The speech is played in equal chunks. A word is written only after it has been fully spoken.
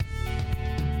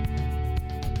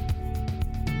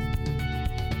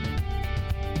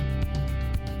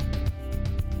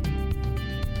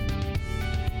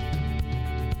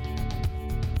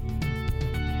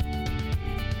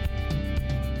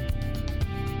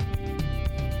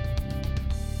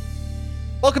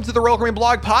Welcome to the Royal Caribbean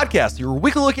Blog Podcast, your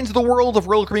weekly look into the world of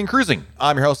Royal Caribbean cruising.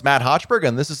 I'm your host, Matt Hochberg,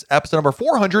 and this is episode number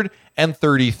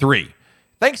 433.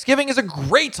 Thanksgiving is a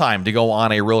great time to go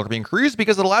on a Royal Caribbean cruise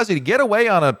because it allows you to get away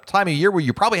on a time of year where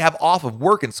you probably have off of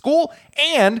work and school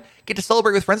and get to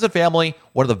celebrate with friends and family,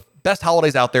 one of the best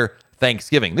holidays out there,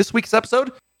 Thanksgiving. This week's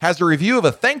episode has a review of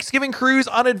a Thanksgiving cruise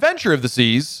on Adventure of the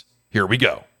Seas. Here we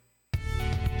go.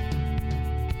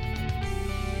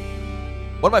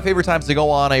 One of my favorite times to go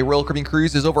on a Royal Caribbean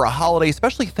cruise is over a holiday,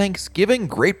 especially Thanksgiving.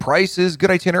 Great prices, good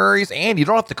itineraries, and you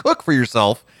don't have to cook for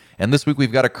yourself. And this week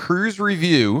we've got a cruise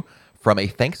review from a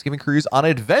Thanksgiving cruise on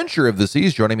Adventure of the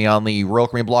Seas. Joining me on the Royal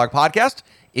Caribbean Blog Podcast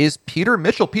is Peter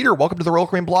Mitchell. Peter, welcome to the Royal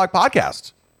Caribbean Blog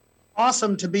Podcast.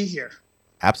 Awesome to be here.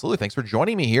 Absolutely. Thanks for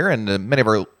joining me here. And many of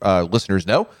our listeners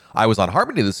know I was on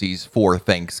Harmony of the Seas for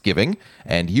Thanksgiving,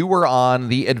 and you were on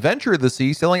the Adventure of the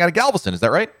Seas sailing out of Galveston. Is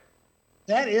that right?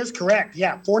 That is correct.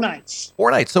 Yeah, 4 nights. 4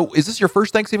 nights. So is this your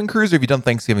first Thanksgiving cruise, or have you done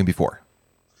Thanksgiving before?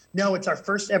 No, it's our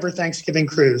first ever Thanksgiving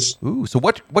cruise. Ooh, so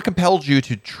what compelled you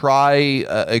to try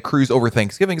a cruise over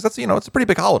Thanksgiving? Because that's, it's a pretty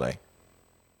big holiday.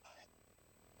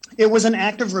 It was an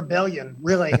act of rebellion,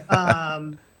 really.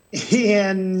 I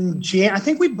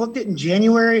think we booked it in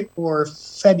January or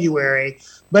February,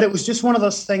 but it was just one of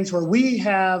those things where we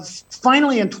have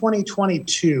finally in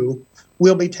 2022,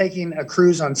 we'll be taking a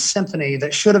cruise on Symphony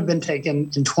that should have been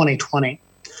taken in 2020.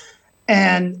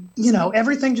 And,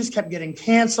 everything just kept getting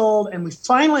canceled. And we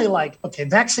finally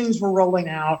vaccines were rolling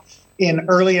out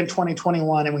early in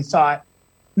 2021. And we thought,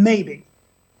 maybe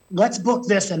let's book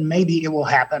this and maybe it will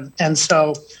happen. And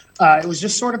so it was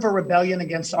just sort of a rebellion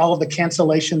against all of the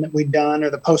cancellation that we'd done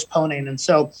or the postponing. And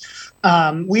so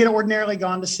we had ordinarily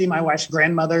gone to see my wife's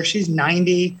grandmother. She's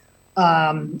 90.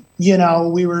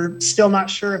 We were still not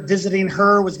sure if visiting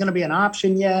her was going to be an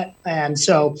option yet. And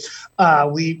so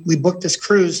we booked this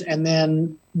cruise, and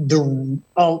then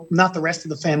not the rest of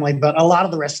the family, but a lot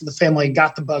of the rest of the family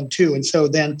got the bug too. And so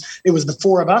then it was the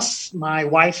 4 of us, my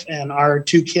wife and our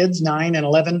 2 kids, 9 and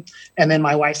 11, and then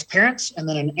my wife's parents, and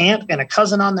then an aunt and a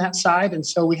cousin on that side. And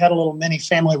so we had a little mini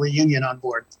family reunion on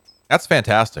board. That's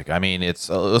fantastic. I mean,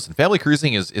 listen, family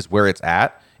cruising is where it's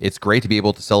at. It's great to be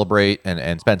able to celebrate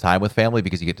and spend time with family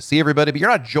because you get to see everybody, but you're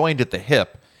not joined at the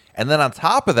hip. And then on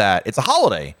top of that, it's a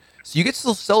holiday. So you get to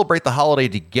still celebrate the holiday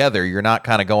together. You're not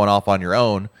kind of going off on your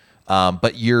own,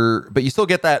 but you still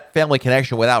get that family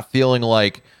connection without feeling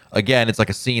like, again, it's like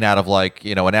a scene out of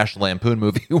a National Lampoon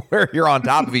movie where you're on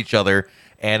top of each other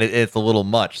and it's a little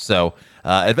much. So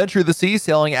Adventure of the Seas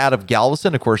sailing out of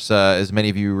Galveston. Of course, as many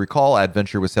of you recall,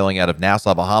 Adventure was sailing out of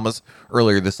Nassau, Bahamas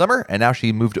earlier this summer, and now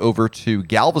she moved over to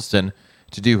Galveston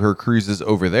to do her cruises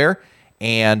over there.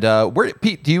 And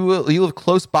Pete, do you live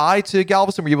close by to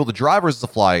Galveston? Were you able to drive, or is this a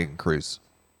fly cruise?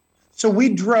 So we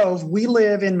drove. We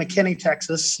live in McKinney,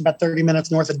 Texas, about 30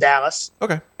 minutes north of Dallas.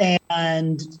 Okay.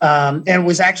 And it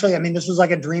was actually, this was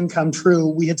like a dream come true.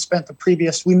 We had spent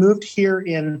we moved here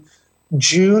in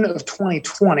June of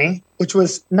 2020, which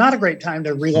was not a great time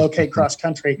to relocate cross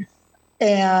country.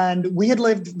 And we had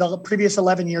lived the previous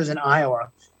 11 years in Iowa.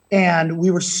 And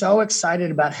we were so excited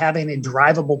about having a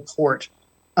drivable port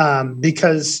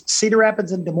because Cedar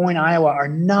Rapids and Des Moines, Iowa are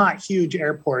not huge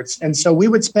airports. And so we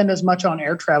would spend as much on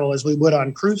air travel as we would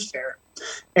on cruise fare.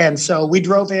 And so we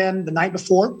drove in the night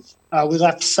before. We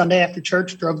left Sunday after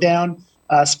church, drove down,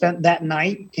 spent that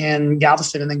night in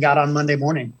Galveston, and then got on Monday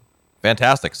morning.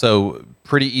 Fantastic. So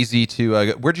pretty easy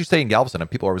to, where'd you stay in Galveston? And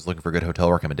people are always looking for good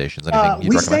hotel recommendations.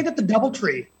 We stayed at the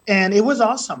DoubleTree, and it was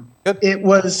awesome. Good. It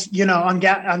was,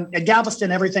 at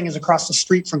Galveston, everything is across the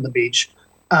street from the beach.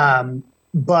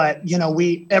 But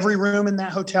every room in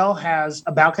that hotel has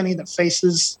a balcony that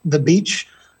faces the beach.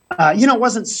 It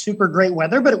wasn't super great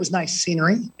weather, but it was nice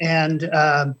scenery. And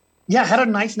had a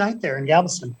nice night there in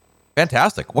Galveston.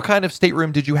 Fantastic. What kind of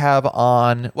stateroom did you have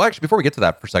on? Well, actually, before we get to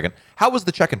that for a second, how was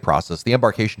the check-in process, the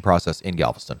embarkation process in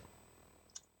Galveston?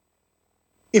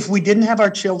 If we didn't have our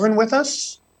children with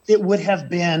us, it would have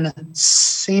been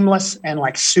seamless and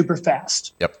super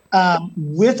fast. Yep.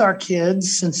 With our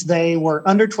kids, since they were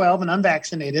under 12 and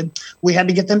unvaccinated, we had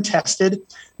to get them tested.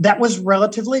 That was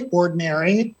relatively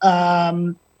ordinary,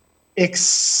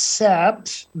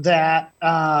 except that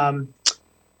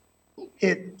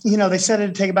they said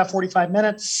it'd take about 45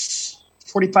 minutes.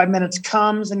 45 minutes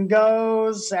comes and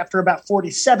goes. After about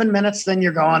 47 minutes, then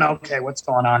you're going, okay, what's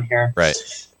going on here? Right.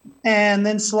 And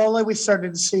then slowly we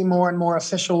started to see more and more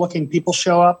official looking people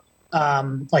show up,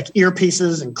 like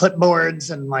earpieces and clipboards,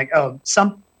 and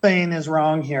something is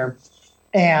wrong here.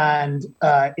 And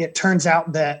it turns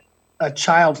out that a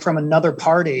child from another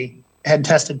party had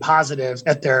tested positive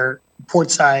at their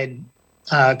portside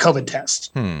COVID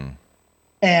test.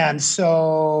 And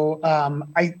so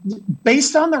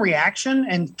based on the reaction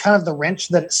and kind of the wrench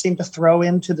that it seemed to throw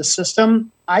into the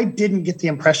system, I didn't get the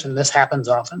impression this happens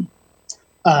often.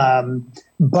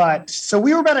 But so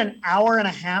we were about an hour and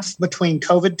a half between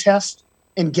COVID tests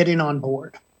and getting on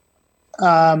board,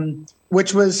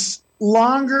 which was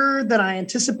longer than I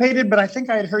anticipated. But I think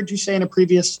I had heard you say in a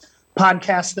previous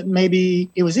podcast that maybe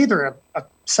it was either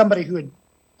somebody who had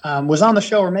was on the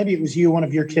show, or maybe it was you, one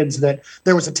of your kids, that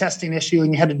there was a testing issue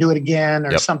and you had to do it again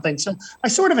or something. So I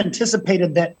sort of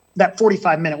anticipated that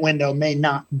 45-minute window may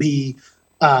not be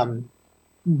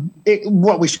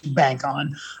what we should bank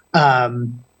on.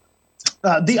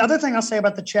 The other thing I'll say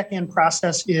about the check-in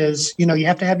process is, you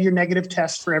have to have your negative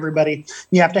test for everybody.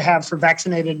 You have to have, for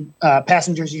vaccinated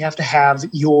passengers, you have to have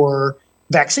your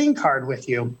vaccine card with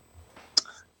you.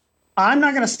 I'm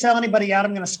not going to sell anybody out.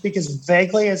 I'm going to speak as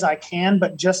vaguely as I can,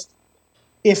 but just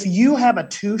if you have a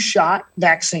 2-shot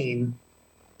vaccine,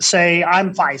 say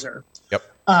I'm Pfizer,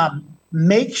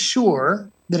 make sure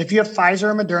that if you have Pfizer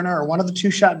or Moderna or one of the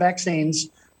 2-shot vaccines,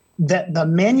 that the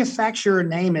manufacturer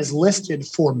name is listed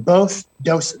for both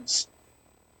doses.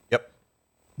 Yep.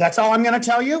 That's all I'm going to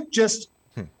tell you. Just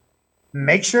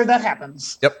make sure that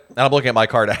happens. Yep. And I'm looking at my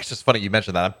card. It's just funny you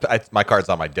mentioned that. My card's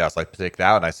on my desk. I take that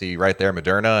out and I see right there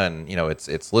Moderna, and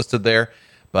it's listed there.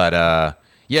 But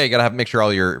you got to make sure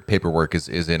all your paperwork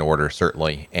is in order,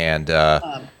 certainly. And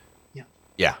yeah.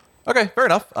 Okay, fair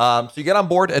enough. So you get on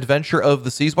board Adventure of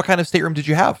the Seas. What kind of stateroom did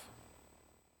you have?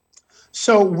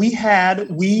 So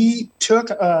we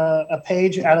took a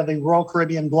page out of the Royal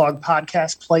Caribbean Blog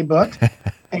Podcast playbook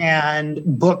and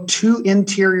booked 2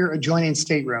 interior adjoining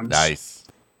staterooms. Nice.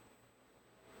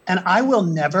 And I will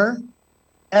never,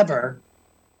 ever,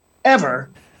 ever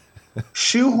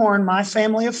shoehorn my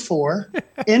family of 4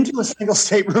 into a single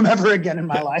stateroom ever again in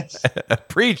my life.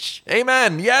 Preach.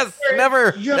 Amen. Yes.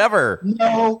 Never.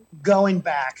 No going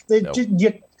back. Nope.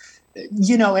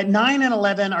 At 9 and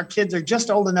 11, our kids are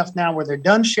just old enough now where they're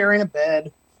done sharing a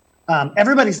bed.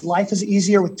 Everybody's life is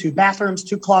easier with 2 bathrooms,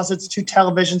 2 closets, 2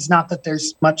 televisions. Not that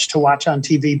there's much to watch on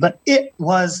TV, but it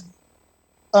was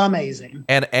amazing.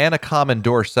 And a common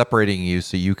door separating you,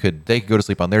 so they could go to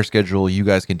sleep on their schedule. You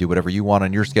guys can do whatever you want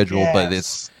on your schedule. Yes. But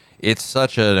it's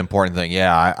such an important thing.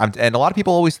 Yeah, and a lot of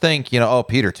people always think, oh,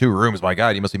 Peter, 2 rooms, my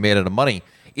God, you must be made out of money.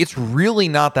 It's really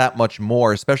not that much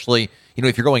more, especially,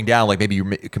 if you're going down, like maybe you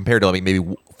compared to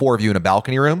maybe 4 of you in a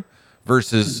balcony room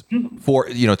versus 4,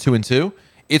 2 and 2.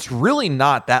 It's really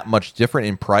not that much different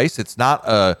in price. It's not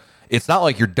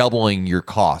like you're doubling your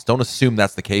cost. Don't assume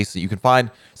that's the case. You can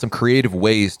find some creative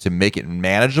ways to make it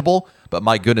manageable, but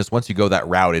my goodness, once you go that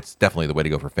route, it's definitely the way to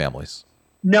go for families.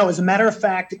 No, as a matter of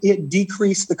fact, it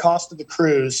decreased the cost of the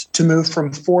cruise to move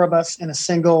from 4 of us in a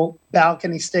single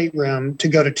balcony stateroom to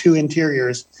go to 2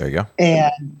 interiors. There you go.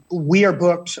 And we are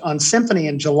booked on Symphony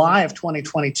in July of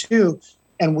 2022.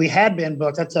 And we had been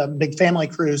booked. That's a big family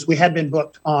cruise. We had been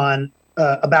booked on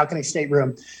a balcony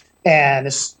stateroom. And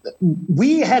I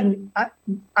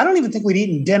don't even think we'd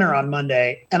eaten dinner on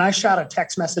Monday. And I shot a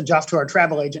text message off to our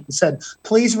travel agent and said,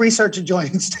 please research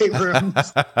adjoining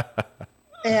staterooms.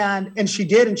 And she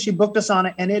did, and she booked us on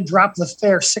it, and it dropped the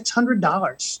fare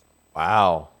 $600.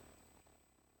 Wow.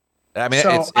 I mean,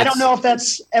 so I don't know if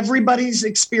that's everybody's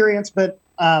experience, but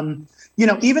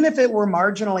even if it were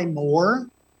marginally more,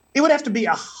 it would have to be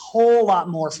a whole lot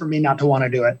more for me not to want to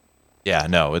do it. Yeah,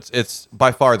 no, it's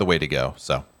by far the way to go.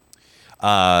 So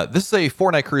this is a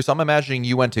 4-night cruise. So I'm imagining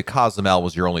you went to Cozumel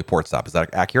was your only port stop. Is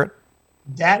that accurate?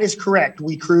 That is correct.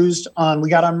 We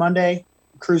got on Monday.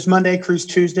 Cruise Monday, cruise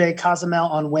Tuesday, Cozumel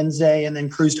on Wednesday, and then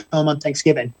cruised home on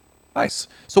Thanksgiving. Nice.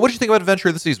 So what did you think about Adventure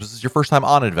of the Seas? Was this your first time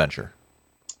on Adventure?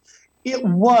 It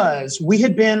was. We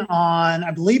had been on, I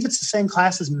believe it's the same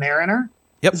class as Mariner.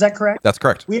 Yep. Is that correct? That's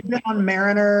correct. We had been on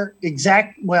Mariner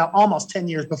almost 10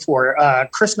 years before.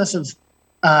 Christmas of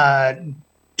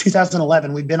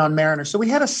 2011, we'd been on Mariner. So we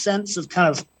had a sense of kind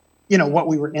of, what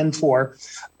we were in for.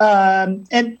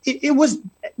 And it was,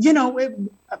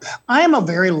 I am a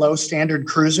very low standard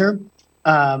cruiser.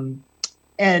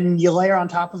 And you layer on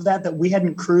top of that we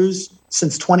hadn't cruised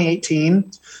since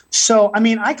 2018. So, I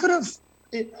mean, I could have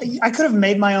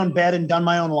made my own bed and done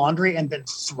my own laundry and been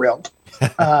thrilled.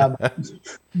 But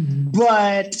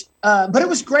it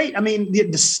was great. I mean,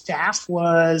 the staff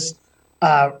was,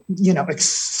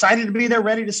 excited to be there,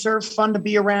 ready to serve, fun to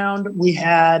be around. We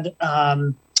had,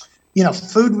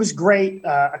 food was great,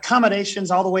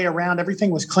 accommodations all the way around. Everything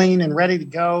was clean and ready to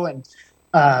go. And,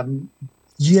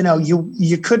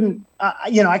 you couldn't,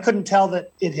 I couldn't tell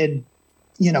that it had,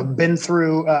 been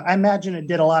through, I imagine it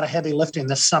did a lot of heavy lifting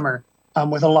this summer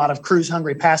with a lot of cruise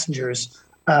hungry passengers.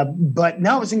 But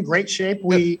no, it was in great shape.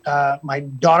 My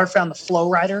daughter found the Flow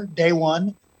Rider day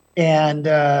one. And,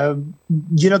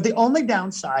 the only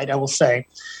downside I will say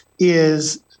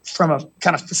is from a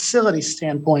kind of facility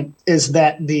standpoint is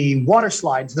that the water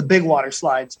slides, the big water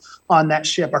slides on that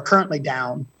ship are currently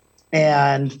down.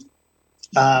 And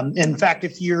in fact,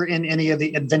 if you're in any of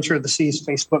the Adventure of the Seas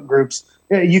Facebook groups,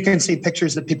 you can see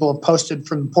pictures that people have posted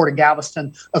from the Port of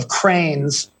Galveston of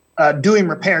cranes doing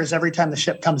repairs every time the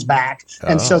ship comes back.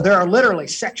 And so there are literally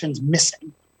sections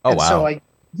missing. Oh, wow. So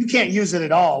you can't use it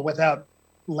at all without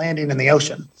landing in the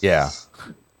ocean. Yeah.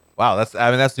 Wow.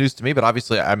 That's news to me, but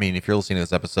obviously, if you're listening to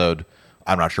this episode,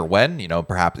 I'm not sure when,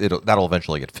 perhaps that'll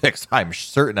eventually get fixed. I'm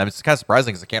certain. It's kind of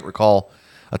surprising because I can't recall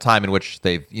a time in which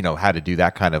they've, had to do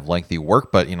that kind of lengthy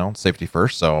work, but safety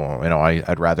first. So,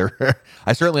 I'd rather,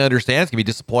 I certainly understand. It's gonna be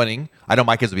disappointing. I know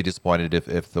my kids would be disappointed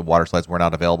if the water slides were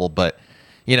not available, but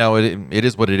it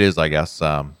is what it is, I guess.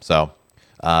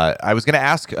 I was going to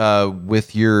ask,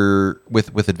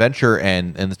 with Adventure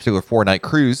and this particular 4-night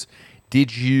cruise,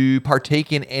 did you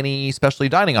partake in any specialty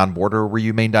dining on board, or were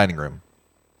you main dining room?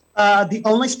 The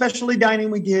only specialty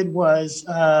dining we did was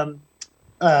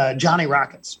Johnny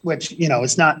Rockets, which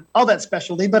is not all that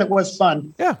specialty, but it was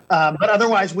fun. Yeah. But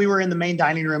otherwise, we were in the main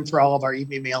dining room for all of our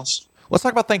evening meals. Let's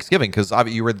talk about Thanksgiving, because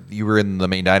you were in the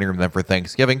main dining room then for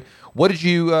Thanksgiving. What did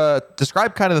you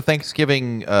describe kind of the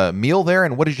Thanksgiving meal there,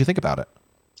 and what did you think about it?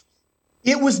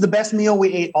 It was the best meal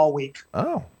we ate all week.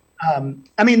 Oh.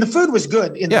 The food was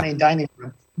good in the main dining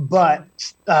room, but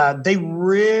they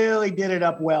really did it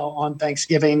up well on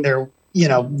Thanksgiving. There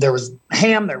was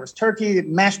ham, there was turkey,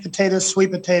 mashed potatoes,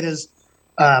 sweet potatoes,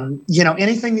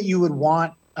 anything that you would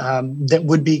want that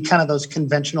would be kind of those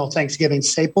conventional Thanksgiving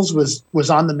staples was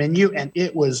on the menu, and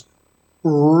it was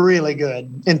really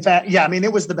good. In fact,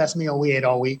 it was the best meal we ate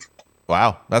all week.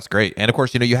 Wow, that's great. And of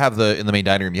course, you have in the main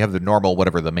dining room, you have the normal,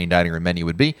 whatever the main dining room menu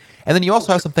would be. And then you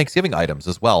also have some Thanksgiving items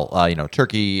as well.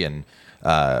 Turkey and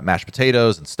mashed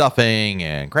potatoes and stuffing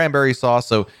and cranberry sauce.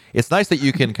 So it's nice that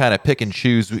you can kind of pick and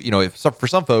choose, for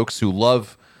some folks who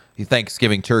love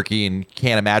Thanksgiving turkey and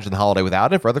can't imagine the holiday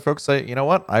without it. For other folks say, you know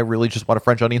what, I really just want a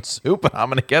French onion soup and I'm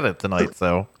going to get it tonight.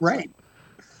 So right.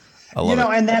 I love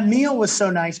it. And that meal was so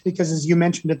nice because, as you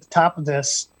mentioned at the top of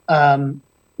this,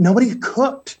 nobody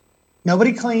cooked.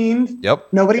 Nobody cleaned. Yep.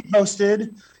 Nobody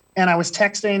posted. And I was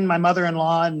texting my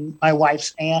mother-in-law and my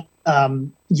wife's aunt,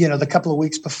 the couple of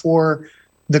weeks before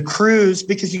the cruise,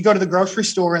 because you go to the grocery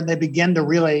store and they begin to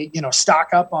really, stock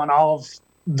up on all of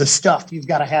the stuff you've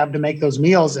got to have to make those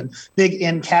meals, and big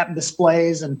end cap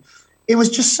displays. And it was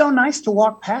just so nice to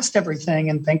walk past everything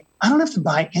and think, I don't have to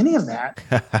buy any of that.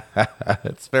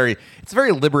 It's a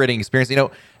very liberating experience.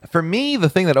 For me, the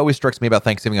thing that always strikes me about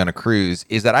Thanksgiving on a cruise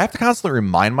is that I have to constantly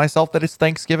remind myself that it's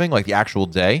Thanksgiving, like the actual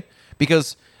day,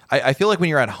 because I feel like when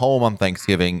you're at home on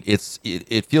Thanksgiving,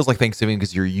 it feels like Thanksgiving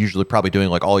because you're usually probably doing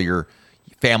like all your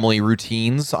family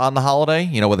routines on the holiday,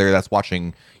 whether that's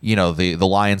watching, the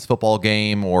Lions football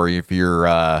game, or if you're,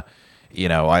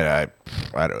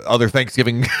 other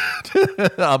Thanksgiving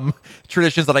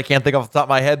traditions that I can't think off the top of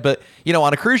my head. But,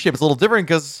 on a cruise ship, it's a little different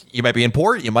because you might be in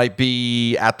port, you might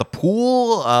be at the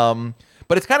pool.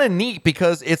 But it's kind of neat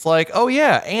because it's like, oh,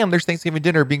 yeah, and there's Thanksgiving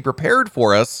dinner being prepared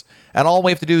for us. And all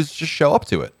we have to do is just show up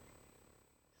to it.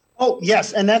 Oh,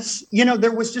 yes. And that's,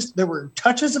 there were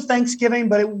touches of Thanksgiving,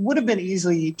 but it would have been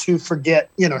easy to forget,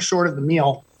 short of the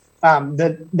meal,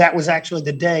 that was actually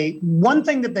the day. One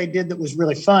thing that they did that was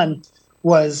really fun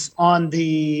was on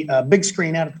the big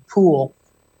screen out at the pool,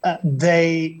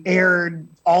 they aired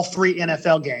all 3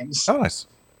 NFL games. Oh, nice.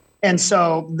 And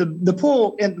so the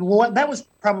pool, that was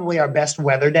probably our best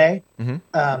weather day.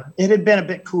 Mm-hmm. It had been a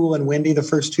bit cool and windy the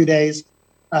first 2 days.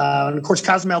 And of course,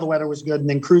 Cozumel, the weather was good. And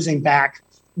then cruising back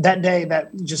that day,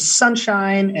 that just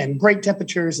sunshine and great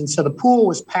temperatures. And so the pool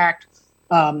was packed,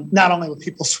 not only with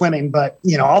people swimming, but,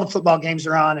 all the football games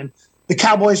are on and the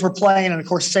Cowboys were playing. And of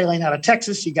course, sailing out of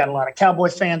Texas, you got a lot of Cowboy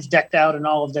fans decked out in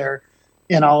all of their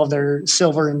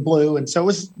silver and blue. And so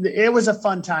it was a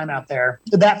fun time out there.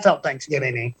 That felt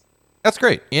Thanksgiving-y. That's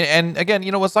great. And again,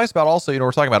 what's nice about also,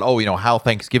 we're talking about, how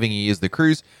Thanksgiving-y is the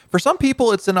cruise. For some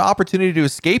people, it's an opportunity to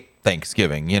escape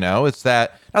Thanksgiving. It's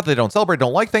that, not that they don't celebrate,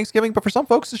 don't like Thanksgiving, but for some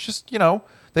folks, it's just,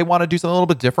 they want to do something a little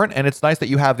bit different. And it's nice that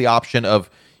you have the option of,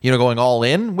 going all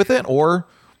in with it, or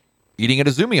eating at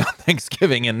Izumi on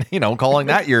Thanksgiving and, calling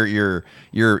that your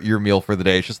meal for the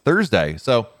day. It's just Thursday.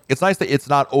 So it's nice that it's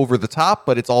not over the top,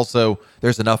 but it's also,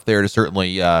 there's enough there to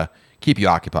certainly keep you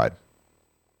occupied.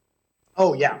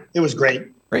 Oh, yeah. It was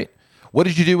great. Great. What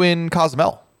did you do in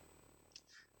Cozumel?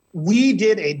 We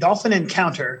did a dolphin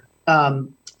encounter.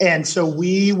 And so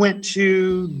we went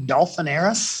to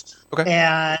Dolphinaris, Okay.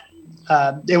 and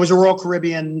it was a Royal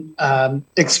Caribbean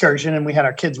excursion, and we had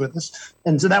our kids with us.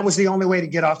 And so that was the only way to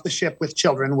get off the ship with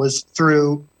children, was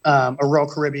through a Royal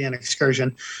Caribbean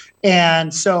excursion.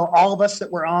 And so all of us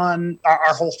that were on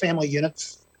our whole family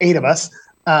unit, 8 of us,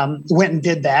 went and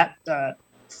did that.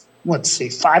 Let's see,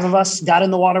 5 of us got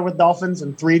in the water with dolphins,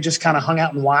 and 3 just kind of hung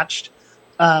out and watched.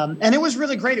 And it was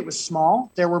really great. It was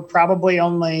small. There were probably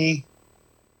only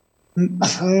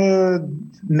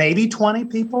maybe 20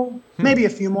 people, maybe a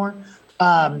few more.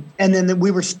 And then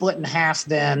we were split in half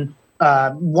then.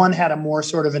 One had a more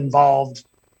sort of involved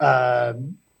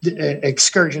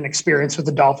excursion experience with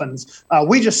the dolphins.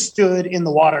 We just stood in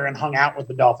the water and hung out with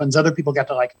the dolphins. Other people got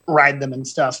to like ride them and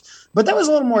stuff. But that was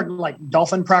a little more like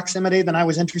dolphin proximity than I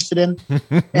was interested in.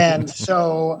 And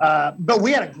so, but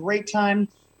we had a great time.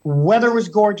 Weather was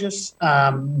gorgeous.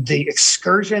 The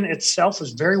excursion itself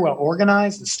was very well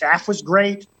organized. The staff was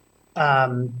great.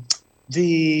 The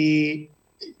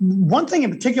one thing in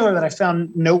particular that I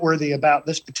found noteworthy about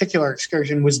this particular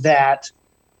excursion was that,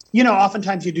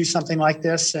 oftentimes you do something like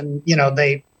this and,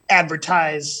 they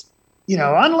advertise,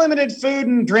 unlimited food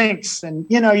and drinks, and,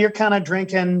 you're kind of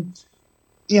drinking,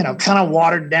 kind of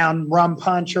watered down rum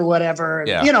punch or whatever.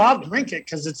 Yeah. I'll drink it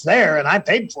because it's there and I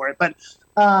paid for it. But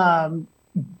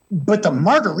the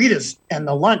margaritas and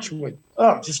the lunch were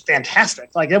just fantastic.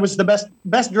 Like, it was the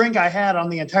best drink I had on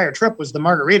the entire trip was the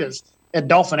margaritas at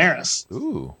Dolphinaris.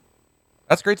 Ooh,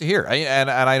 that's great to hear. And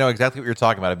I know exactly what you're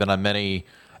talking about. I've been on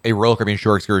a Royal Caribbean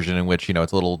shore excursion in which,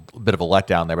 it's a little bit of a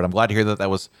letdown there, but I'm glad to hear that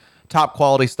was top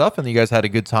quality stuff and you guys had a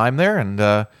good time there. And,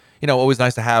 always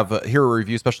nice to hear a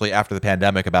review, especially after the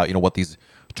pandemic, about, what these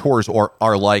tours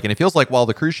are like. And it feels like while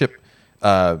the cruise ship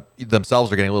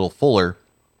themselves are getting a little fuller,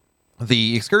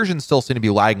 the excursions still seem to be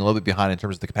lagging a little bit behind in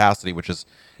terms of the capacity, which is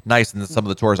nice. And some of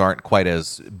the tours aren't quite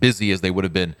as busy as they would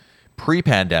have been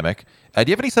pre-pandemic. Do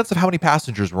you have any sense of how many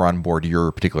passengers were on board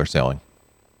your particular sailing?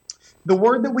 The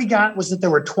word that we got was that there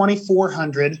were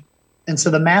 2,400. And so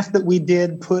the math that we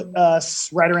did put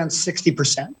us right around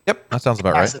 60%. Yep, that sounds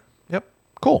about right. Yep,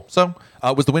 cool. So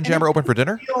was the Windjammer open for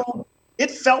dinner? It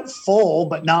felt full,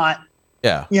 but not...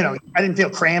 Yeah. I didn't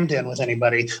feel crammed in with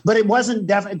anybody, but it wasn't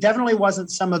definitely wasn't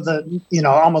some of the,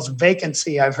 almost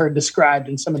vacancy I've heard described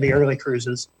in some of the early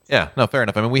cruises. Yeah, no, fair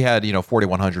enough. I mean, we had,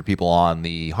 4,100 people on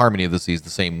the Harmony of the Seas the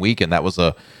same week. And that was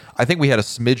I think we had a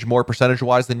smidge more percentage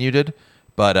wise than you did.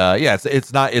 But yeah,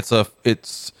 it's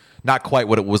not quite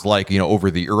what it was like,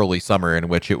 over the early summer in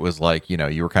which it was like,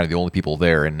 you were kind of the only people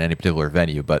there in any particular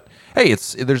venue. But hey,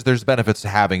 there's benefits to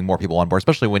having more people on board,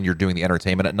 especially when you're doing the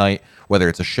entertainment at night, whether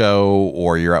it's a show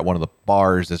or you're at one of the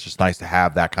bars. It's just nice to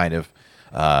have that kind of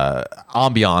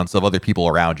ambiance of other people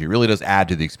around you. It really does add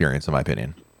to the experience, in my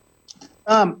opinion.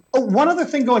 One other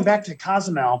thing, going back to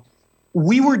Cozumel,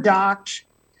 we were docked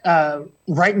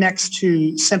right next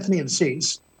to Symphony of the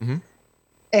Seas. Mm-hmm.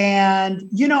 And,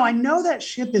 I know that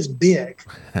ship is big,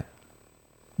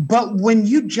 but when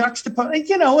you juxtapose,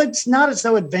 it's not as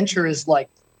though Adventure is like,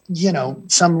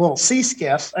 some little sea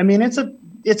skiff. I mean, it's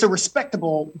a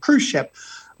respectable cruise ship,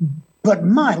 but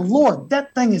my Lord,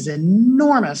 that thing is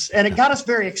enormous. And it got us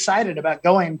very excited about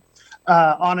going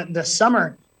on it this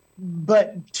summer.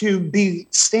 But to be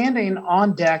standing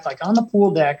on deck, like on the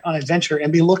pool deck on Adventure,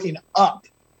 and be looking up.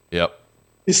 Yep.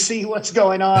 To see what's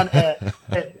going on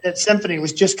at Symphony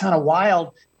was just kind of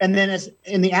wild. And then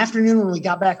in the afternoon when we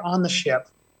got back on the ship,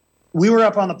 we were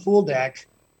up on the pool deck,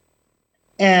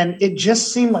 and it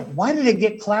just seemed like, why did it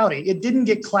get cloudy? It didn't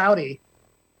get cloudy.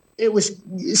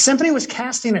 Symphony was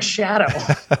casting a shadow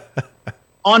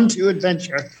onto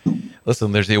Adventure.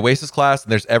 Listen, there's the Oasis class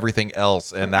and there's everything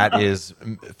else, and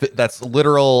that's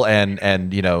literal and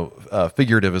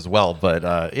figurative as well. But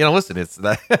listen, it's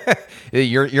that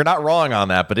you're not wrong on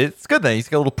that. But it's good that he's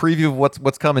got a little preview of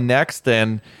what's coming next,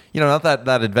 and not that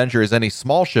Adventure is any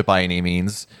small ship by any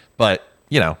means, but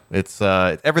it's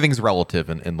everything's relative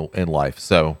in life.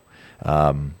 So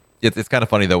it's kind of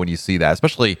funny though when you see that,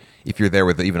 especially if you're there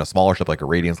with even a smaller ship like a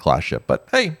Radiance class ship. But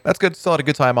hey, that's good. Still had a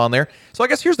good time on there. So I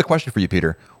guess here's the question for you,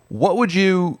 Peter. What would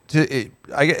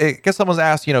I guess someone's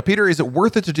asked, Peter, is it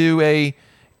worth it to do a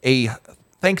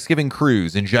Thanksgiving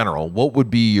cruise in general? What would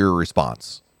be your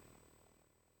response?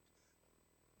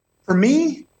 For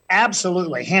me,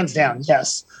 absolutely. Hands down.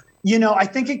 Yes. I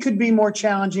think it could be more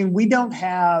challenging. We don't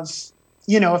have,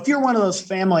 if you're one of those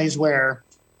families where,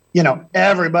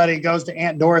 everybody goes to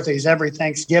Aunt Dorothy's every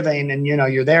Thanksgiving and,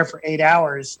 you're there for 8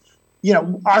 hours.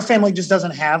 Our family just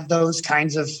doesn't have those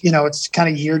kinds of, it's kind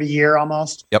of year to year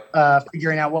almost. Yep.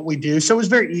 Figuring out what we do. So it was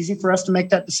very easy for us to make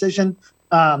that decision.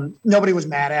 Nobody was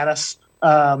mad at us.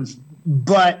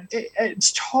 but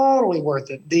it's totally worth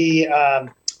it.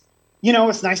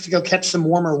 It's nice to go catch some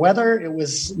warmer weather. It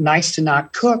was nice to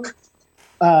not cook.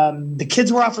 The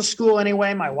kids were off of school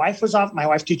anyway. My wife was off. My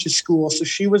wife teaches school, so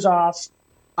she was off.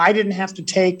 I didn't have to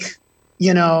take,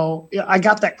 I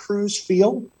got that cruise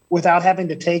feel without having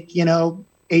to take,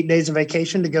 8 days of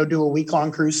vacation to go do a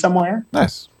week-long cruise somewhere.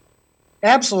 Nice.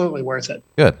 Absolutely worth it.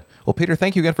 Good. Well, Peter,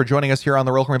 thank you again for joining us here on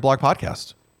the Royal Caribbean Blog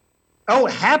Podcast. Oh,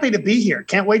 happy to be here.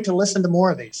 Can't wait to listen to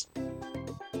more of these.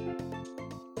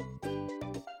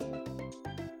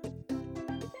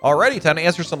 Alrighty, time to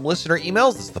answer some listener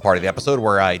emails. This is the part of the episode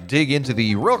where I dig into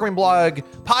the Royal Caribbean Blog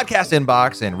podcast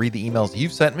inbox and read the emails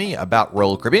you've sent me about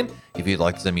Royal Caribbean. If you'd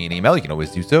like to send me an email, you can always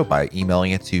do so by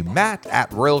emailing it to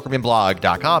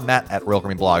matt@royalcaribbeanblog.com,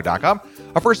 matt@royalcaribbeanblog.com.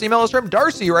 Our first email is from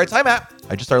Darcy, who writes, "Hi, Matt.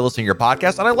 I just started listening to your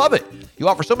podcast, and I love it. You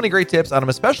offer so many great tips, and I'm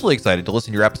especially excited to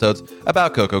listen to your episodes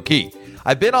about Coco Cay.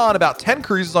 I've been on about 10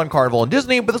 cruises on Carnival and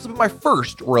Disney, but this will be my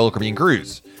first Royal Caribbean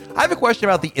cruise. I have a question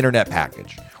about the internet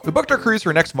package. We booked our cruise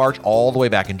for next March all the way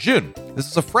back in June. This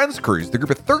is a friend's cruise, the group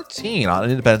of 13 on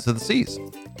Independence of the Seas.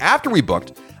 After we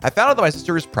booked, I found out that my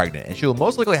sister is pregnant and she will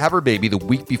most likely have her baby the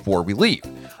week before we leave.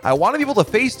 I want to be able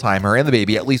to FaceTime her and the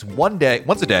baby at least once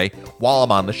a day while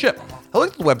I'm on the ship. I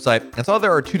looked at the website and saw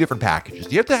there are two different packages.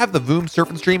 Do you have to have the Voom Surf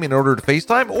and Stream in order to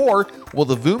FaceTime, or will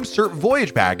the Voom Surf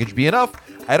Voyage package be enough?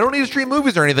 I don't need to stream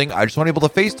movies or anything. I just want to be able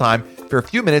to FaceTime for a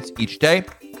few minutes each day.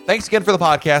 Thanks again for the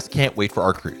podcast. Can't wait for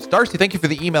our cruise." Darcy, thank you for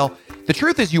the email. The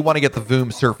truth is you want to get the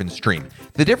Voom Surf and Stream.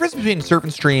 The difference between Surf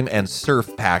and Stream and Surf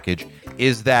package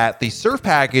is that the Surf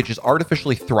package is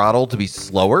artificially throttled to be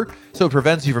slower, so it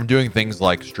prevents you from doing things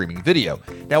like streaming video.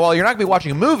 Now, while you're not going to be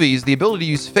watching movies, the ability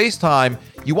to use FaceTime,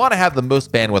 you want to have the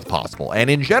most bandwidth possible. And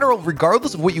in general,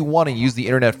 regardless of what you want to use the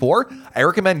internet for, I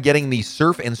recommend getting the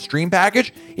Surf and Stream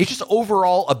package. It's just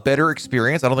overall a better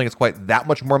experience. I don't think it's quite that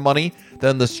much more money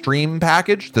than the Stream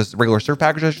package, this regular Surf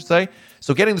package, I should say.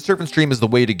 So getting the Surf and Stream is the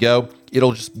way to go.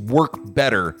 It'll just work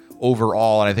better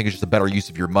overall, and I think it's just a better use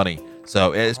of your money.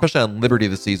 So, especially on Liberty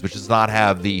of the Seas, which does not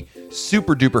have the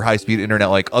super duper high speed internet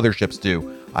like other ships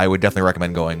do, I would definitely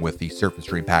recommend going with the Surf and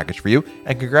Stream package for you.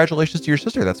 And congratulations to your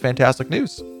sister. That's fantastic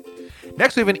news.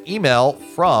 Next, we have an email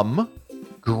from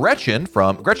Gretchen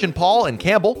Paul and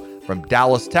Campbell from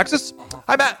Dallas, Texas.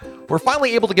 "Hi, Matt. We're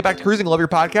finally able to get back to cruising. Love your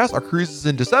podcast. Our cruise is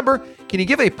in December. Can you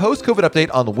give a post-COVID update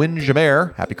on the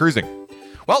Windjammer? Happy cruising."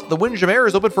 Well, the Windjammer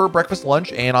is open for breakfast,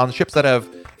 lunch, and on ships that have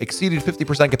exceeded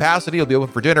 50% capacity, it'll be open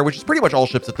for dinner, which is pretty much all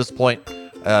ships at this point.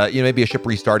 Maybe a ship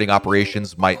restarting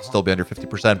operations might still be under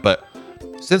 50%, but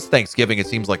since Thanksgiving, it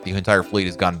seems like the entire fleet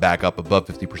has gone back up above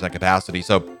 50% capacity.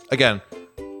 So again,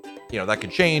 that can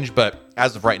change, but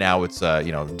as of right now, it's,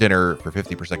 dinner for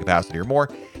 50% capacity or more.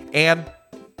 And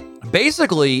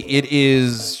basically, it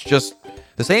is just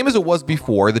the same as it was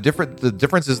before. The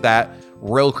difference is that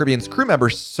Royal Caribbean's crew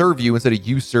members serve you instead of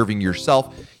you serving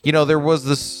yourself. There was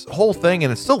this whole thing,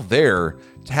 and it's still there,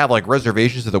 to have like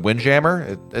reservations to the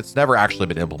Windjammer. It's never actually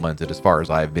been implemented as far as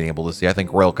I've been able to see. I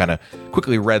think Royal kind of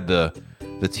quickly read the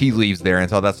tea leaves there and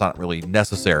saw that's not really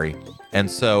necessary. And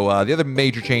so the other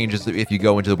major change is that if you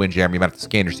go into the Windjammer, you might have to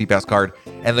scan your SeaPass card,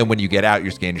 and then when you get out,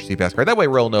 you scan your SeaPass card. That way,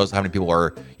 Royal knows how many people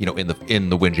are in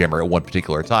the Windjammer at one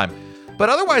particular time. But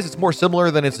otherwise, it's more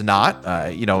similar than it's not.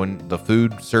 In the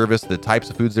food service, the types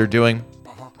of foods they're doing,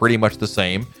 pretty much the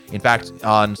same. In fact,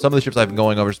 on some of the ships I've been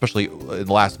going over, especially in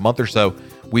the last month or so,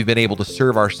 we've been able to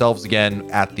serve ourselves again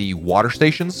at the water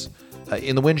stations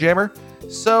in the Windjammer.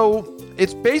 So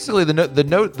it's basically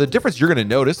the difference you're going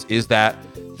to notice is that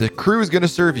the crew is going to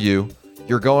serve you.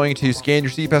 You're going to scan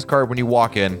your SeaPass card when you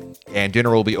walk in, and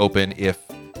dinner will be open if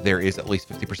there is at least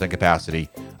 50% capacity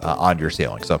on your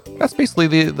sailing. So that's basically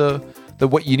the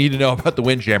what you need to know about the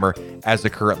Windjammer as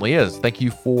it currently is. Thank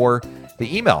you for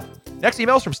the email. Next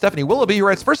email is from Stephanie Willoughby, who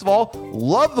writes, "First of all,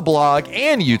 love the blog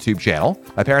and YouTube channel.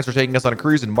 My parents are taking us on a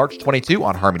cruise in March 22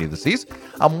 on Harmony of the Seas.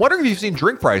 I'm wondering if you've seen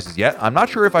drink prices yet. I'm not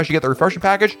sure if I should get the refreshment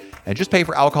package and just pay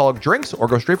for alcoholic drinks or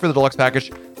go straight for the deluxe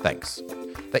package. Thanks."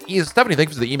 Stephanie, thank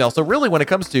you for the email. So really, when it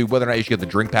comes to whether or not you should get the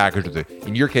drink package, or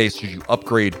in your case, should you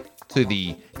upgrade to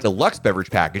the deluxe beverage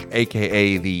package,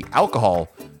 aka the alcohol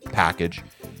package,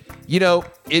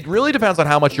 it really depends on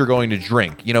how much you're going to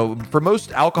drink. For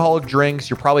most alcoholic drinks,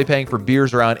 you're probably paying for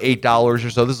beers around $8 or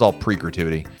so. This is all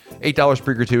pre-gratuity. $8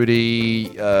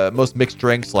 pre-gratuity. Most mixed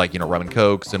drinks like, rum and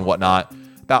cokes and whatnot,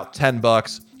 about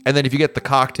 $10. And then if you get the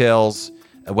cocktails,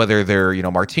 whether they're,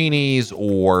 martinis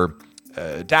or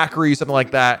daiquiris, something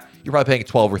like that, you're probably paying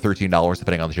 $12 or $13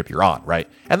 depending on the ship you're on, right?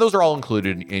 And those are all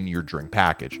included in your drink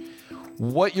package.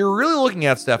 What you're really looking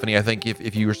at, Stephanie, I think,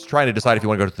 if you were trying to decide if you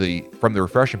want to go from the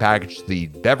refreshment package to the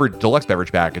deluxe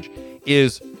beverage package,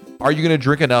 is are you going to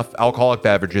drink enough alcoholic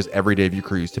beverages every day of your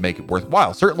cruise to make it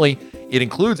worthwhile? Certainly, it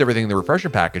includes everything the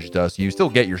refreshment package does. So you still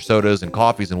get your sodas and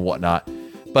coffees and whatnot,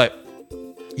 but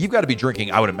you've got to be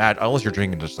drinking, I would imagine, unless you're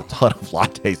drinking just a ton of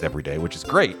lattes every day, which is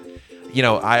great.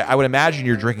 I would imagine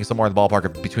you're drinking somewhere in the ballpark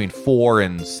of between 4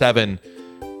 and 7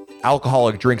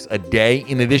 alcoholic drinks a day,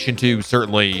 in addition to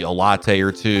certainly a latte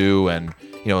or two and,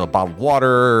 a bottled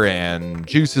water and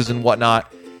juices and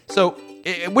whatnot. So,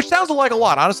 which sounds like a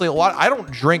lot. Honestly, a lot. I don't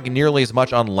drink nearly as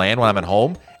much on land when I'm at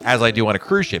home as I do on a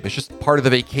cruise ship. It's just part of the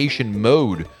vacation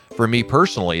mode for me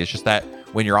personally. It's just that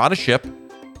when you're on a ship,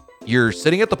 you're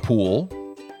sitting at the pool,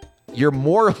 you're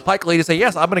more likely to say,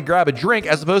 yes, I'm going to grab a drink,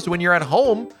 as opposed to when you're at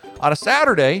home on a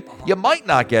Saturday, you might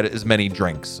not get as many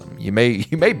drinks. You may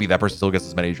be that person still gets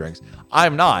as many drinks.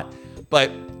 I'm not.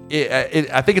 But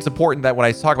I think it's important that when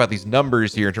I talk about these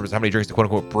numbers here in terms of how many drinks to quote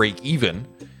unquote break even,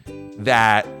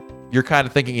 that you're kind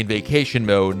of thinking in vacation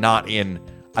mode, not in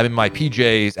I'm in my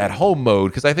PJs at home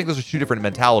mode, because I think those are two different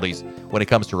mentalities when it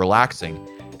comes to relaxing.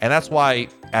 And that's why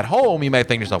at home, you might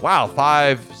think to yourself, wow,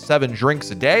 5-7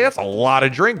 drinks a day, that's a lot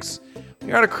of drinks. When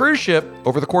you're on a cruise ship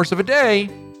over the course of a day,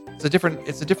 it's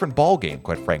a different ball game,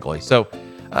 quite frankly. So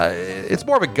it's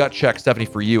more of a gut check, Stephanie,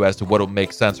 for you as to what will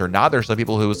make sense or not. There's some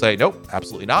people who will say, nope,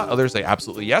 absolutely not. Others say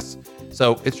absolutely yes.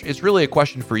 So it's really a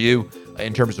question for you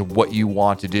in terms of what you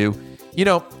want to do.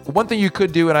 One thing you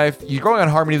could do, and you're going on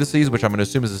Harmony of the Seas, which I'm going to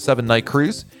assume is a 7-night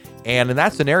cruise. And in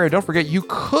that scenario, don't forget, you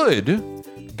could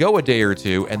go a day or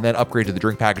two and then upgrade to the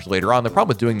drink package later on. The problem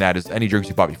with doing that is any drinks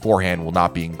you bought beforehand will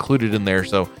not be included in there.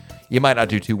 So you might not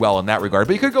do too well in that regard,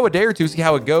 but you could go a day or two, see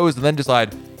how it goes, and then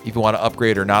decide if you want to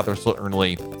upgrade or not. They'll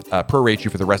certainly prorate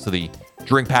you for the rest of the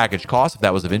drink package cost if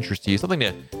that was of interest to you. Something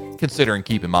to consider and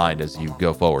keep in mind as you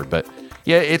go forward. But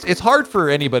yeah, it's hard for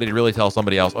anybody to really tell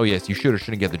somebody else, oh yes, you should or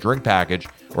shouldn't get the drink package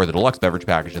or the deluxe beverage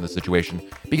package in this situation,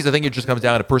 because I think it just comes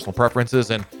down to personal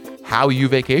preferences and how you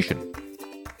vacation.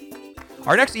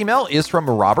 Our next email is from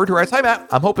Robert, who writes, hi, Matt.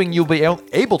 I'm hoping you'll be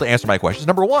able to answer my questions.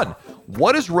 Number 1,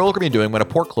 what is Royal Caribbean doing when a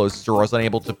port closes or is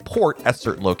unable to port at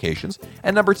certain locations?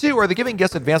 And number 2, are they giving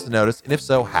guests advance notice? And if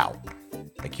so, how?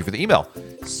 Thank you for the email.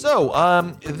 So,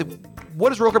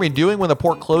 what is Royal Caribbean doing when the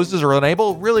port closes or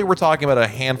unable? Really, we're talking about a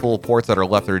handful of ports that are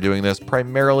left that are doing this,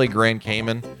 primarily Grand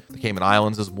Cayman. The Cayman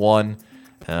Islands is one.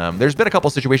 There's been a couple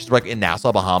of situations like in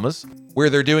Nassau, Bahamas, where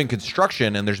they're doing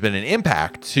construction and there's been an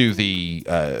impact to the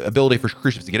ability for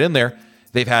cruise ships to get in there.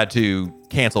 They've had to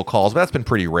cancel calls, but that's been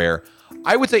pretty rare.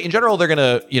 I would say in general, they're going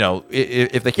to,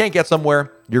 if they can't get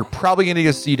somewhere, you're probably going to get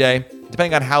a sea day.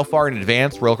 Depending on how far in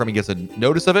advance Royal Caribbean gets a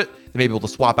notice of it, they may be able to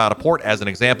swap out a port. As an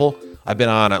example, I've been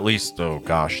on at least, 2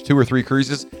 or 3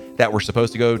 cruises that were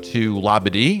supposed to go to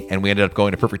Labadee, and we ended up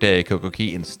going to Perfect Day at Coco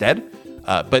Key instead.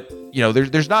 But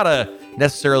there's not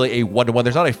necessarily a one-to-one.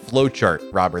 There's not a flow chart,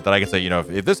 Robert, that I can say,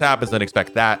 if this happens, then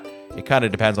expect that. It kind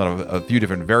of depends on a few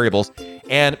different variables.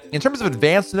 And in terms of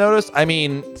advance notice, I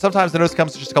mean, sometimes the notice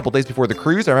comes just a couple days before the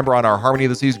cruise. I remember on our Harmony of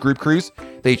the Seas group cruise,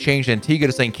 they changed Antigua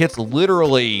to St. Kitts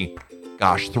literally,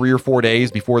 3 or 4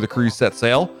 days before the cruise set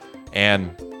sail.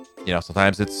 And,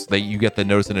 sometimes you get the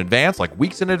notice in advance, like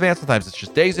weeks in advance. Sometimes it's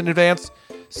just days in advance.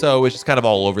 So it's just kind of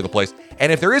all over the place.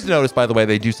 And if there is a notice, by the way,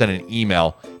 they do send an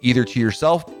email either to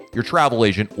yourself, your travel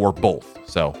agent, or both.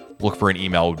 So look for an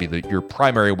email would be your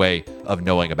primary way of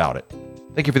knowing about it.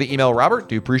 Thank you for the email, Robert.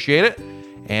 Do appreciate it.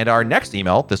 And our next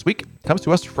email this week comes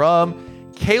to us from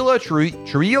Kayla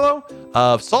Trujillo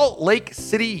of Salt Lake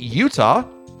City, Utah.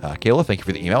 Kayla, thank you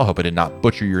for the email. I hope I did not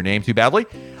butcher your name too badly.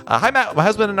 Hi, Matt. My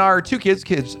husband and our 2 kids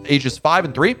ages 5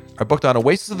 and 3, are booked on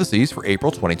Oasis of the Seas for April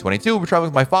 2022. We're traveling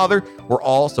with my father. We're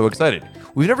all so excited.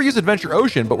 We've never used Adventure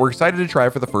Ocean, but we're excited to try it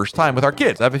for the first time with our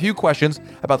kids. I have a few questions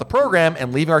about the program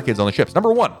and leaving our kids on the ships.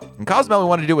 Number 1, in Cozumel, we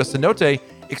want to do a cenote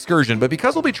excursion, but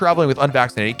because we'll be traveling with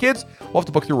unvaccinated kids, we'll have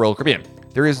to book through Royal Caribbean.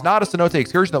 There is not a cenote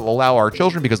excursion that will allow our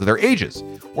children because of their ages.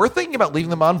 We're thinking about leaving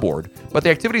them on board, but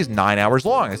the activity is 9 hours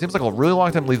long. It seems like a really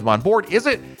long time to leave them on board. Is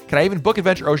it? Can I even book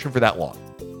Adventure Ocean for that long?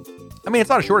 I mean,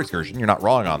 it's not a short excursion. You're not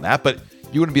wrong on that, but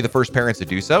you wouldn't be the first parents to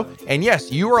do so. And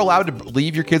yes, you are allowed to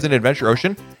leave your kids in Adventure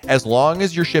Ocean as long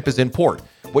as your ship is in port.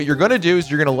 What you're going to do is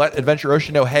you're going to let Adventure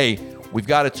Ocean know, hey, we've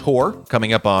got a tour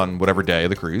coming up on whatever day of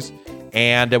the cruise,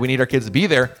 and we need our kids to be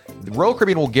there. The Royal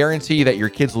Caribbean will guarantee that your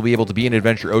kids will be able to be in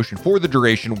Adventure Ocean for the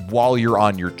duration while you're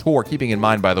on your tour, keeping in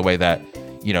mind, by the way, that,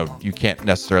 you can't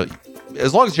necessarily,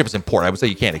 as long as the ship is in port, I would say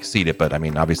you can't exceed it. But I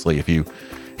mean, obviously, if you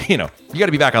got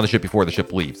to be back on the ship before the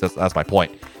ship leaves. That's my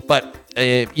point. But,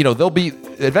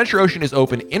 Adventure Ocean is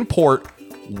open in port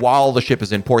while the ship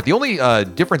is in port. The only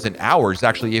difference in hours is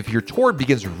actually if your tour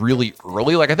begins really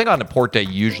early. Like I think on a port day,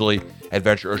 usually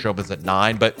Adventure Ocean opens at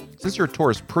 9. But since your tour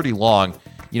is pretty long,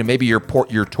 maybe your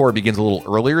tour begins a little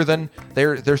earlier than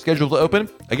they're scheduled to open.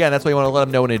 Again, that's why you want to let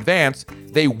them know in advance.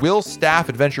 They will staff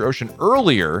Adventure Ocean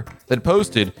earlier than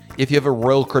posted if you have a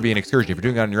Royal Caribbean excursion. If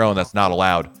you're doing it on your own, that's not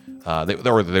allowed.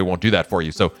 They won't do that for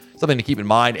you. So something to keep in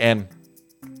mind. And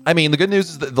I mean, the good news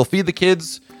is that they'll feed the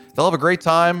kids. They'll have a great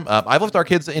time. I've left our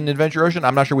kids in Adventure Ocean.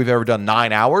 I'm not sure we've ever done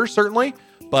 9 hours, certainly,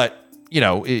 but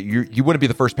you wouldn't be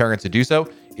the first parents to do so.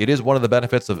 It is one of the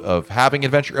benefits of having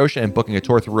Adventure Ocean and booking a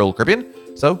tour through Royal Caribbean.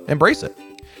 So embrace it.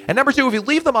 And number 2, if you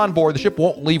leave them on board, the ship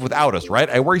won't leave without us, right?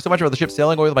 I worry so much about the ship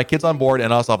sailing away with my kids on board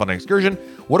and us off on an excursion.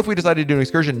 What if we decided to do an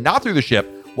excursion not through the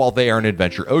ship while they are in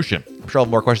Adventure Ocean? I'm sure I'll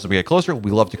have more questions as we get closer.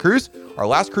 We love to cruise. Our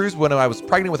last cruise, when I was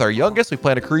pregnant with our youngest, we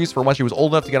planned a cruise for when she was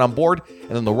old enough to get on board, and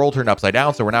then the world turned upside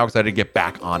down, so we're now excited to get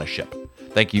back on a ship.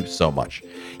 Thank you so much.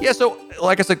 Yeah, so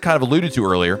like I said, kind of alluded to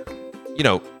earlier,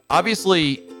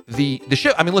 obviously the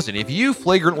ship, I mean, listen, if you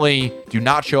flagrantly do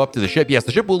not show up to the ship, yes,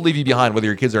 the ship will leave you behind whether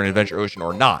your kids are in Adventure Ocean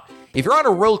or not. If you're on a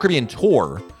Royal Caribbean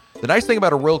tour, the nice thing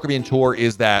about a Royal Caribbean tour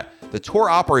is that the tour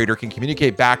operator can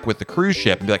communicate back with the cruise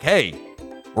ship and be like, hey,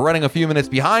 we're running a few minutes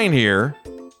behind here,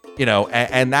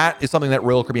 and that is something that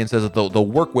Royal Caribbean says that they'll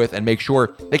work with and make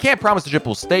sure. They can't promise the ship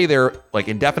will stay there like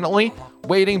indefinitely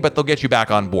waiting, but they'll get you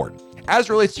back on board. As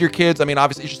it relates to your kids, I mean,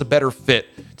 obviously it's just a better fit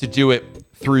to do it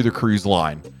through the cruise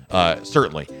line,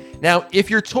 certainly. Now, if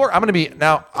your tour,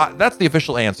 that's the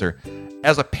official answer.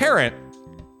 As a parent,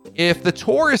 if the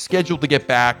tour is scheduled to get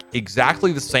back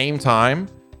exactly the same time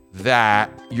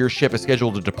that your ship is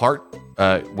scheduled to depart,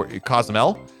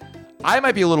 Cozumel, I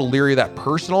might be a little leery of that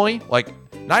personally. Like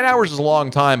 9 hours is a long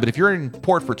time, but if you're in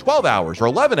port for 12 hours or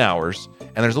 11 hours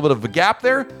and there's a little bit of a gap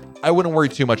there, I wouldn't worry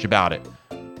too much about it.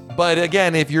 But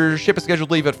again, if your ship is scheduled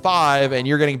to leave at 5 and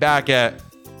you're getting back at,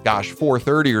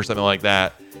 4:30 or something like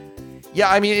that,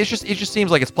 yeah, I mean, it just seems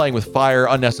like it's playing with fire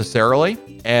unnecessarily.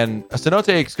 And a cenote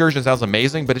excursion sounds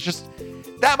amazing, but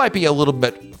that might be a little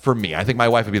bit for me. I think my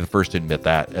wife would be the first to admit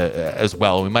that as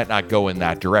well. We might not go in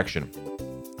that direction.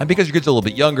 And because your kids are a little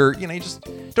bit younger, you just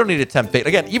don't need to tempt fate.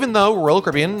 Again, even though Royal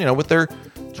Caribbean, with their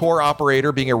tour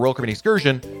operator being a Royal Caribbean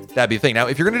excursion, that'd be the thing. Now,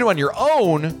 if you're going to do it on your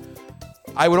own,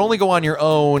 I would only go on your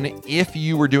own if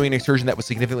you were doing an excursion that was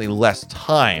significantly less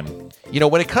time.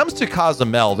 When it comes to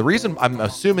Cozumel, the reason I'm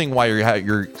assuming why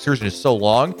your excursion is so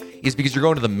long is because you're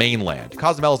going to the mainland.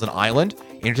 Cozumel is an island,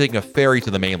 and you're taking a ferry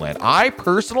to the mainland. I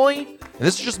personally, and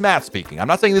this is just Matt speaking, I'm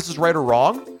not saying this is right or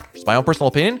wrong, just my own personal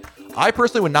opinion, I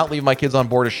personally would not leave my kids on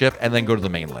board a ship and then go to the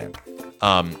mainland.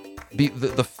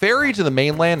 The ferry to the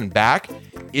mainland and back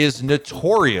is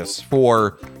notorious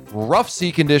for rough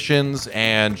sea conditions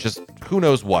and just who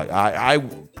knows what. I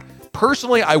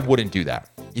personally, I wouldn't do that.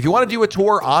 If you want to do a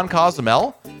tour on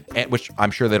Cozumel, which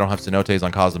I'm sure they don't have cenotes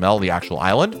on Cozumel, the actual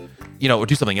island, or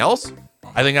do something else,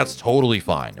 I think that's totally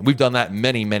fine. We've done that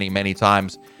many, many, many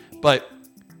times. But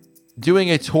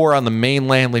doing a tour on the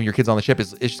mainland, leaving your kids on the ship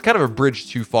is just kind of a bridge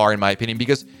too far, in my opinion,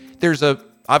 because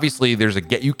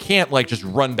you can't like just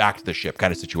run back to the ship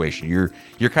kind of situation.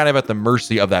 You're kind of at the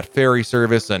mercy of that ferry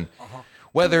service and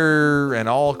weather and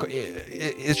all.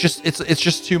 It's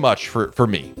just too much for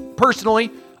me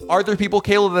personally. Are there people,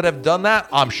 Kayla, that have done that?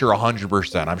 I'm sure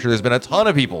 100%. I'm sure there's been a ton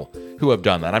of people who have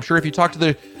done that. I'm sure if you talk to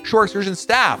the shore excursion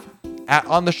staff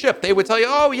on the ship, they would tell you,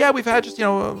 oh yeah, we've had just,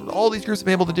 all these groups have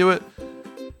been able to do it.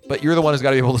 But you're the one who's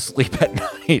got to be able to sleep at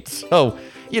night. So,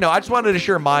 I just wanted to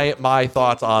share my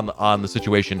thoughts on the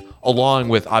situation, along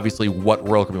with obviously what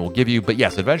Royal Caribbean will give you. But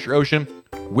yes, Adventure Ocean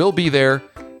will be there.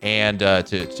 And to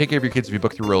take care of your kids if you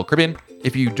book through Royal Caribbean.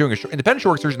 If you're doing an independent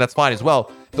shore excursion, that's fine as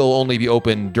well. They'll only be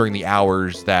open during the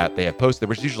hours that they have posted,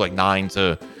 which is usually like 9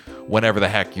 to whenever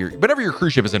your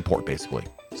cruise ship is in port, basically.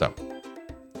 So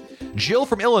Jill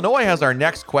from Illinois has our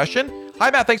next question.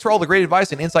 Hi, Matt. Thanks for all the great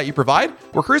advice and insight you provide.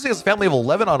 We're cruising as a family of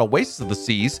 11 on Oasis of the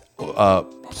Seas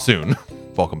soon.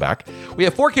 Welcome back. We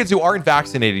have 4 kids who aren't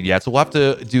vaccinated yet, so we'll have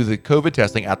to do the COVID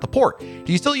testing at the port.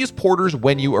 Do you still use porters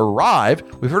when you arrive?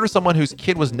 We've heard of someone whose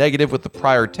kid was negative with the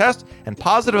prior test and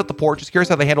positive at the port. Just curious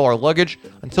how they handle our luggage.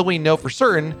 Until we know for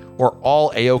certain we're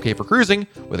all A-okay for cruising.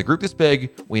 With a group this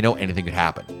big, we know anything could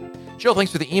happen. Jill,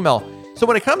 thanks for the email. So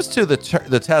when it comes to the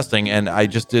testing, and I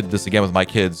just did this again with my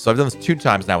kids, so I've done this 2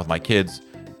 times now with my kids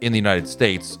in the United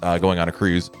States going on a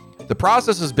cruise. The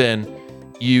process has been,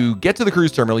 you get to the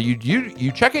cruise terminal,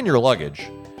 you check in your luggage,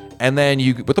 and then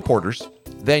with the porters,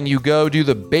 then you go do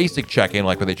the basic check-in,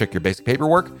 like where they check your basic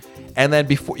paperwork, and then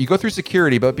before you go through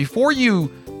security, but before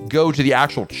you go to the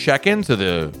actual check-in, to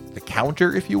the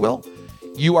counter, if you will,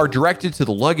 you are directed to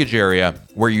the luggage area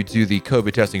where you do the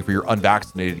COVID testing for your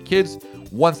unvaccinated kids.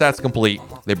 Once that's complete,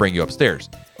 they bring you upstairs.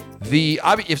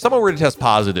 If someone were to test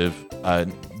positive,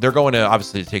 they're going to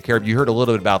obviously take care of you. You heard a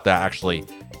little bit about that actually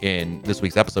in this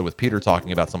week's episode with Peter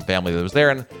talking about some family that was there,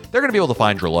 and they're going to be able to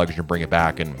find your luggage and bring it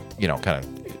back, and kind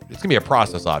of it's going to be a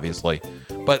process, obviously.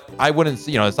 But I wouldn't,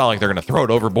 it's not like they're going to throw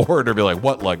it overboard or be like,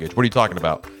 what luggage? What are you talking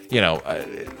about?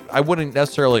 I wouldn't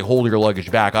necessarily hold your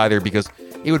luggage back either, because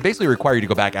it would basically require you to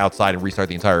go back outside and restart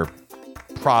the entire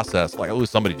process. Like, at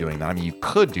least somebody doing that. I mean, you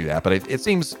could do that, but it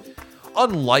seems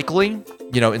unlikely,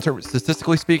 in terms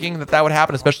statistically speaking, that would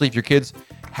happen, especially if your kids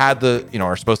had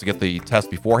are supposed to get the test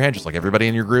beforehand, just like everybody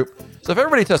in your group. So if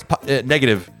everybody tests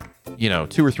negative,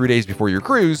 2 or 3 days before your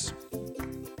cruise,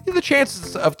 the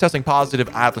chances of testing positive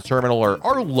at the terminal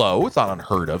are low. It's not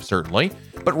unheard of, certainly,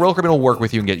 but Royal Caribbean will work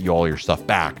with you and get you all your stuff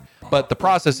back. But the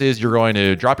process is you're going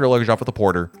to drop your luggage off at the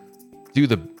porter, do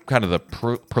the kind of the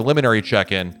preliminary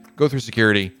check-in, go through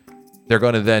security. They're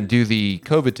going to then do the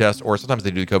COVID test, or sometimes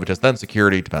they do the COVID test, then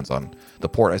security, depends on the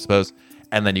port, I suppose.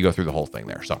 And then you go through the whole thing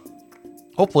there. So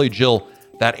hopefully, Jill,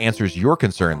 that answers your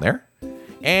concern there.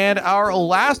 And our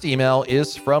last email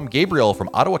is from Gabriel from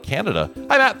Ottawa, Canada.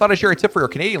 Hi, Matt. Thought I'd share a tip for your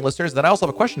Canadian listeners. Then I also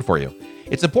have a question for you.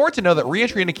 It's important to know that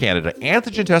re-entry into Canada,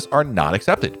 antigen tests are not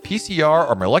accepted. PCR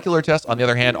or molecular tests, on the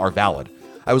other hand, are valid.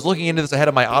 I was looking into this ahead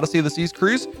of my Odyssey of the Seas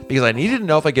cruise because I needed to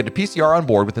know if I get a PCR on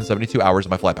board within 72 hours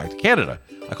of my flight back to Canada.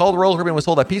 I called the Royal Caribbean and was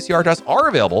told that PCR tests are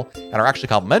available and are actually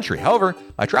complimentary. However,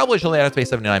 my travel agent only had to pay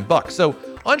 $79. So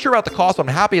unsure about the cost, but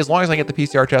I'm happy as long as I get the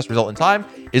PCR test result in time.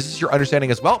 Is this your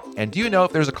understanding as well? And do you know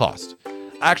if there's a cost?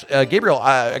 Actually, Gabriel,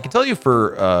 I can tell you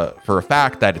for a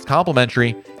fact that it's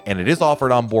complimentary and it is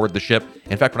offered on board the ship.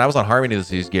 In fact, when I was on Harmony of the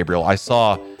Seas, Gabriel, I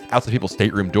saw outside people's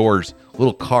stateroom doors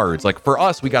little cards. Like, for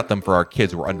us, we got them for our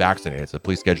kids who were unvaccinated. So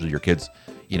please schedule your kids,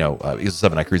 it was a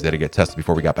 7-night cruise. They had to get tested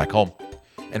before we got back home.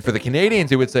 And for the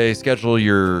Canadians, it would say schedule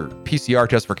your PCR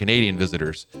test for Canadian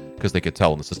visitors, because they could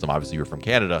tell in the system, obviously, you were from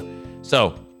Canada.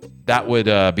 So that would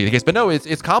be the case. But no,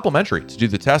 it's complimentary to do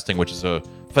the testing, which is a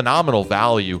phenomenal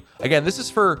value. Again, this is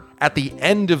for at the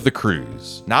end of the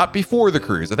cruise, not before the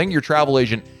cruise. I think your travel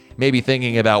agent may be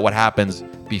thinking about what happens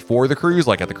before the cruise,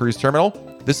 like at the cruise terminal.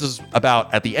 This is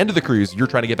about at the end of the cruise, you're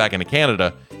trying to get back into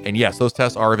Canada. And yes, those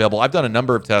tests are available. I've done a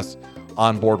number of tests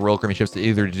on board Royal Caribbean ships to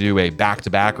either do a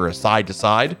back-to-back or a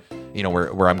side-to-side,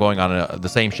 where I'm going on the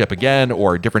same ship again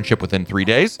or a different ship within 3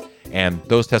 days. And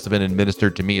those tests have been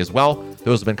administered to me as well.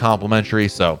 Those have been complimentary.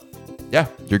 So yeah,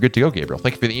 you're good to go, Gabriel.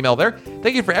 Thank you for the email there.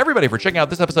 Thank you for everybody for checking out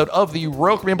this episode of the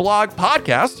Royal Caribbean Blog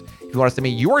podcast. If you want to send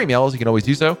me your emails, you can always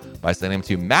do so by sending them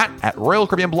to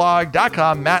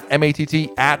matt@royalcaribbeanblog.com, Matt, M-A-T-T,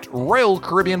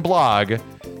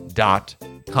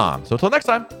 @royalcaribbeanblog.com. So until next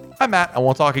time, I'm Matt, and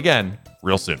we'll talk again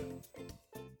real soon.